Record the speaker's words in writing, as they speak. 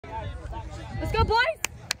Let's go, boys!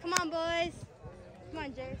 Come on, boys. Come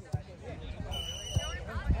on, Jace.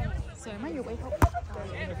 So am I your way home?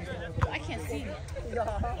 I can't see.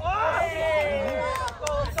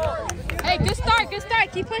 Hey, good start, good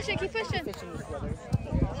start. Keep pushing, keep pushing.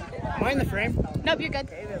 Am I in the frame? Nope, you're good.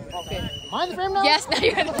 Okay. Am I in the frame now? Yes, now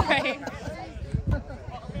you're in the frame.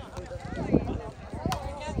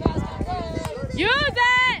 Use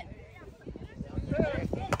it!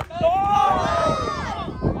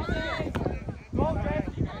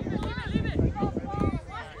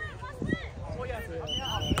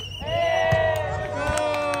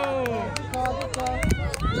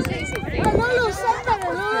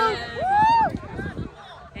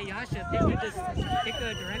 Hey, Yasha, pick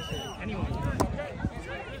a direction. Anyone.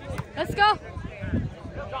 Let's go.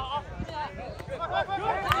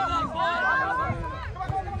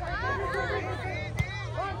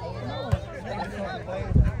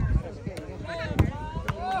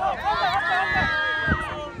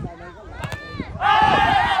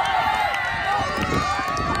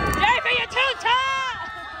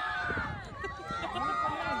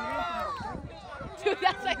 Dude,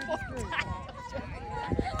 that's like 4 times.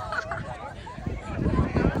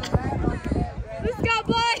 Let's go,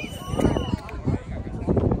 boys!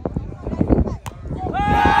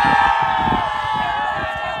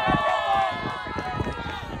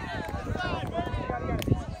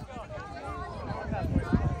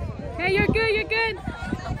 Okay, you're good, you're good.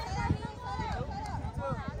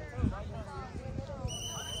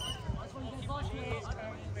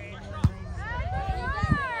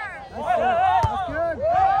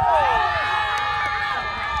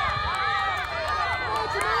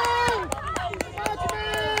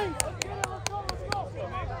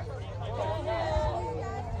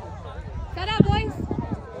 Set up, boys.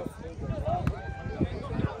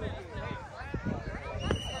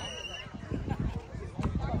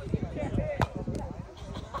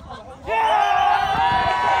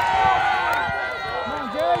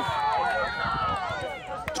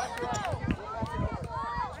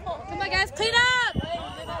 Come on, guys, clean up.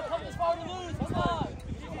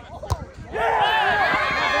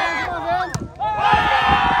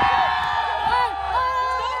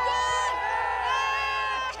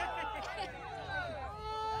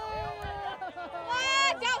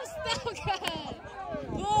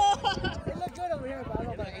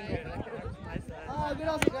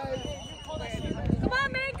 Come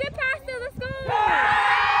on, man, good pass there, let's go!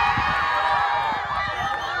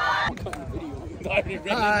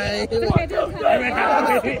 Hi.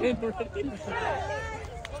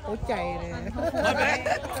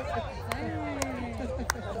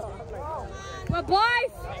 Well,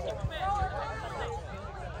 boys!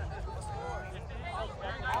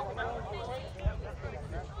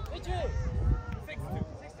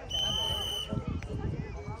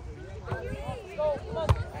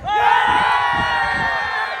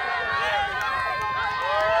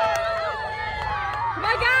 Come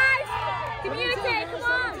on, guys! Communicate, come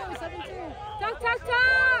on! Talk, talk,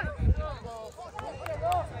 talk!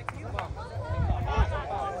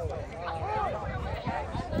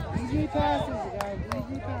 Easy passes, guys.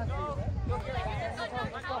 Easy passes.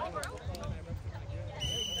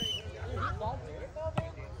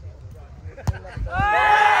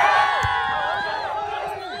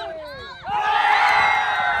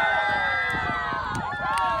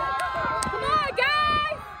 Come on,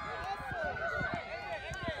 guys!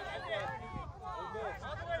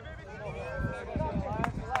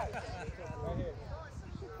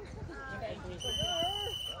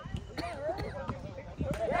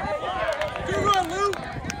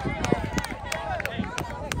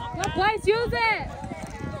 Go, boys, use it!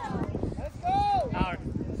 Let's go,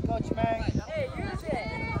 Coach Mang. Hey, use it.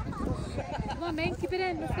 Come on, man, keep it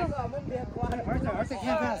in, let's go. Arthur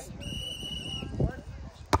can't pass.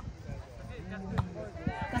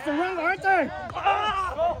 That's the wrong Arthur!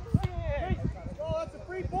 Oh, that's a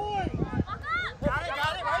free point! Got it,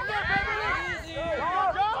 right there, baby!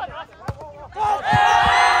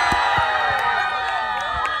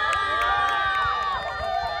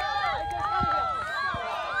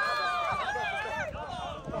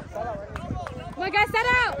 Come on, guys, set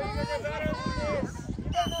out!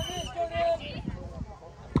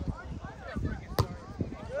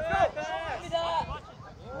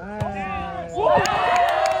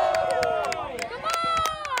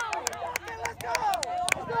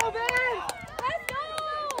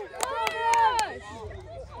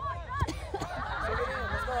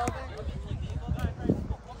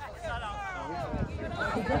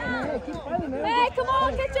 Hey, come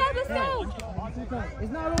on, catch up, let's go!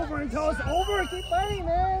 It's not over until it's over. Keep fighting,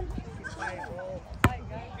 man.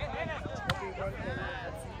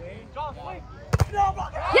 Yeah!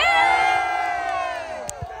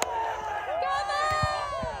 Come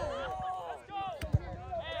on!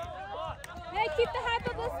 Hey, keep the hype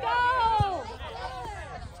up, let's go!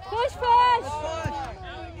 Push, push!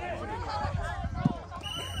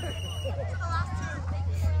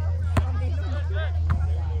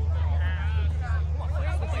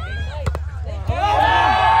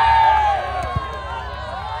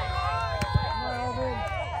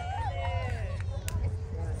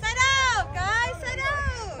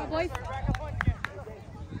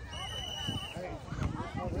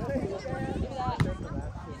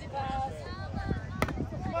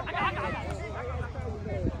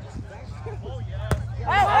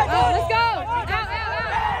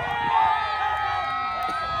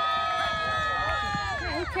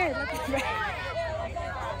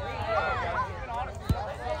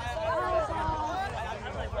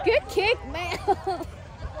 Good kick, man.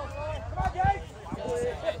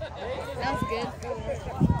 That was good.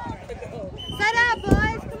 Set up,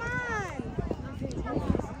 boys. Come on.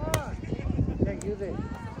 Can't use it.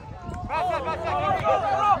 Come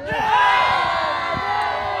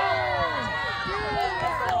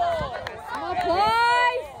on,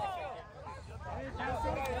 boys.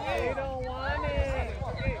 You don't want it.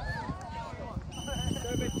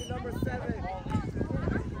 Serve it to number 7.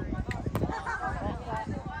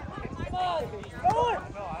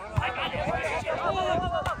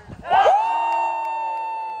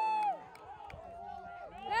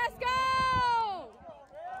 Let's go!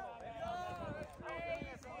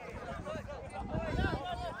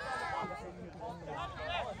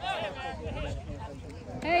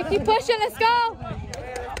 Hey, keep pushing, let's go!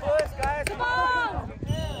 Come on!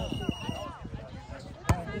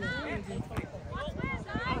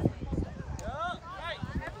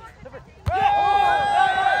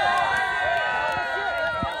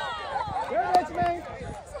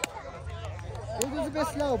 It's a bit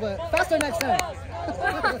slow, but faster next time.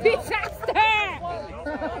 Be faster!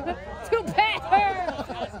 Too bad!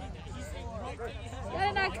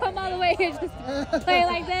 Gotta not come all the way here, just play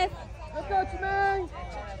like this. Let's go, Jermaine!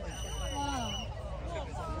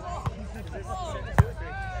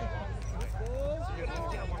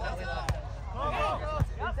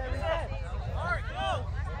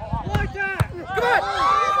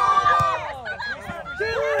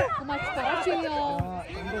 Come on, start you, y'all.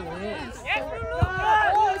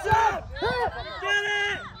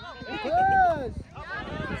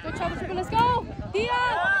 Let's go, Chopper Triple, let's go!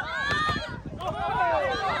 Dion!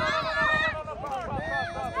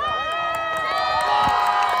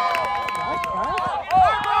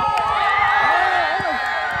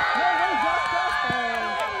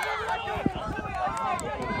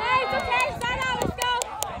 Hey, it's okay, side out, let's go!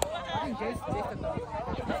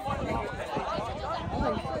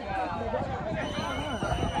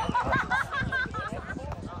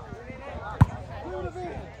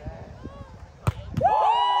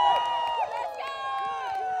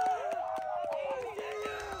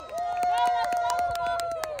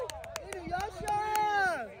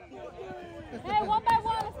 Hey, one by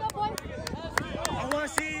one, let's go, boys. I want to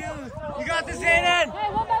see you. You got this, Aiden. Hey,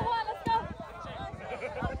 one by one, let's go.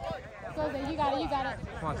 Let's go, Zay. You got it, you got it.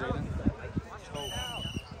 Come on, Zayden.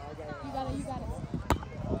 You got it, you got it.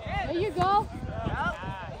 There you go.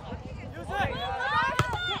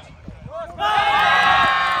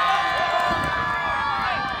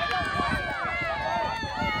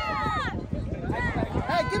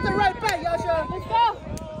 Hey, get the right back, Yasha. Let's go.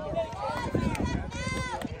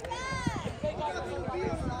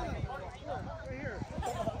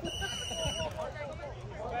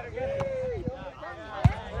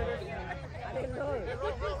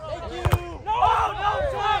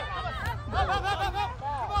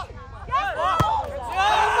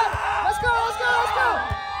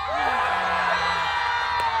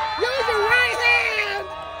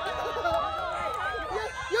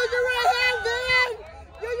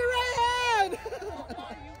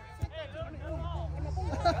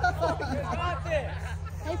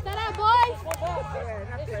 Hey, set up, boys.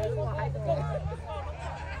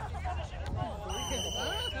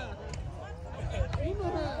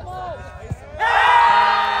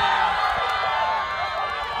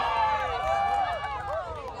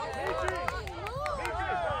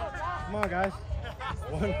 Come on, guys.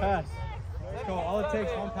 One pass. Let's go. All it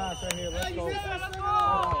takes, one pass right here. Let's go. It's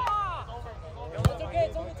okay,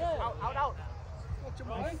 it's only 10. Out.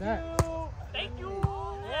 Nice set. Thank you.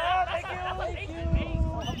 Yeah, thank you. Thank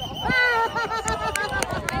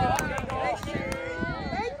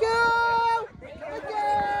you.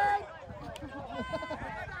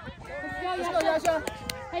 Let's go, Yasha.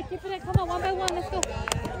 Hey, keep it in. Come on, one by one. Let's go.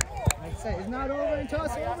 Nice set. It's not over until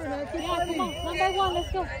it's over. man. Keep Yeah, fighting. come on. 1 by 1.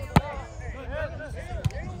 Let's go. Man,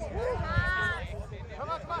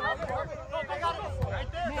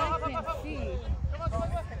 I can't see.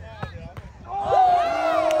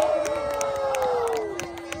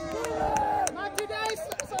 Not today,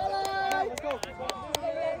 Solid. Let's go,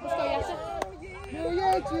 Yasha.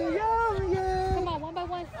 Yeah. Come on, 1 by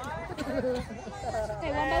 1.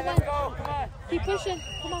 Hey, 1 by 1. Keep pushing.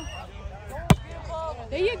 Come on.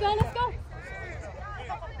 There you go. Let's go.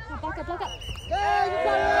 Oh, block up, block up.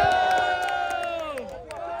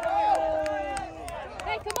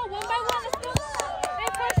 Hey, come on. 1 by 1. Let's go. Hey,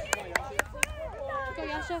 push. Let's go,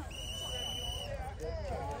 Yasha.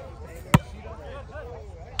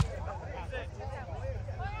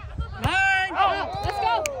 Oh, let's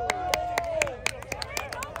go.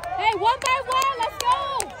 Hey, 1 by 1. Let's go.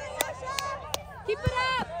 Keep it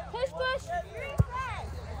up. Push, push.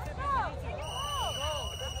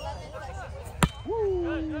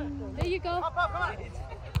 There you go.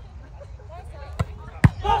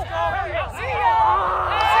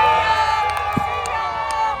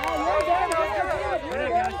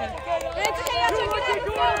 Hey, it's okay, Yasha. Get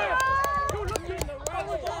it.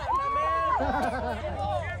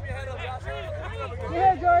 Get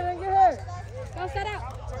here, Jordan. Get here. Go set out.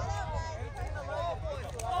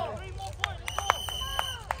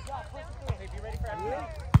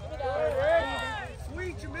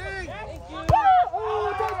 Sweet, Jermaine.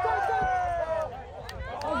 Oh, touch.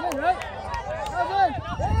 That was good, right? That was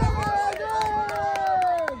good.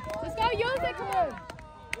 Let's go. Use it. Come on.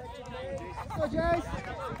 Let's go, Jace.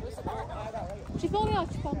 Tu fais Léo.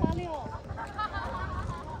 Tu peux pas Léo.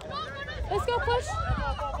 Let's go. Push.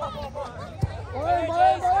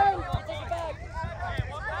 Ball.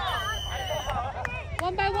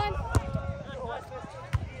 1 by 1.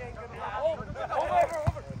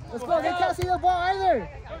 Let's go. They can't see the ball either. Yeah,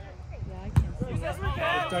 I can't see.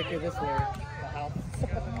 It's darker this way. The house.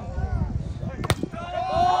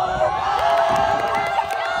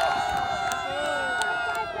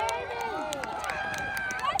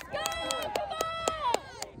 Let's go! Come on!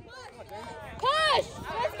 Push!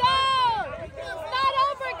 Let's go! It's not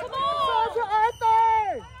over. Come on! Soldier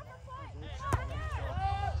Arthur!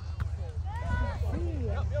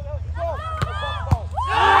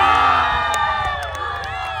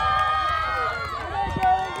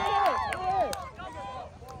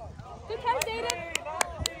 Good catch, Aiden.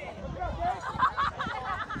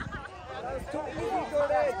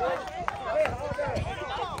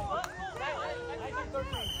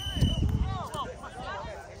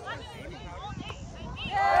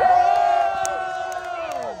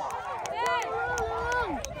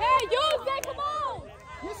 Hey, use it. Come on.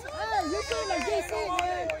 Hey, you see like JC,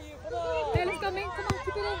 man. Hey, let's go, man. Come on,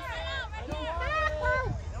 keep it in. Arthur!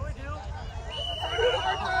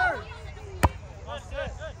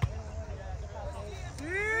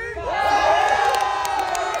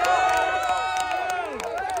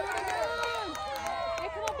 Hey,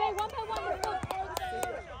 come on, babe. 1 by 1. Let's go.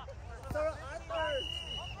 What?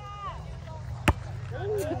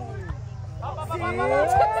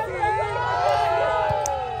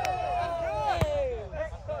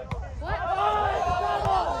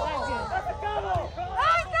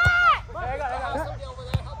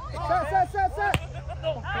 Set.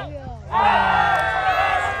 I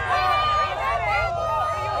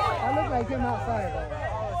look like him outside.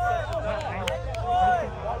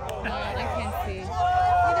 I can't see. You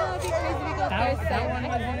know, it'd be crazy to go third set.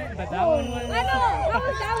 But that one was. I know. How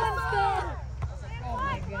was that one still?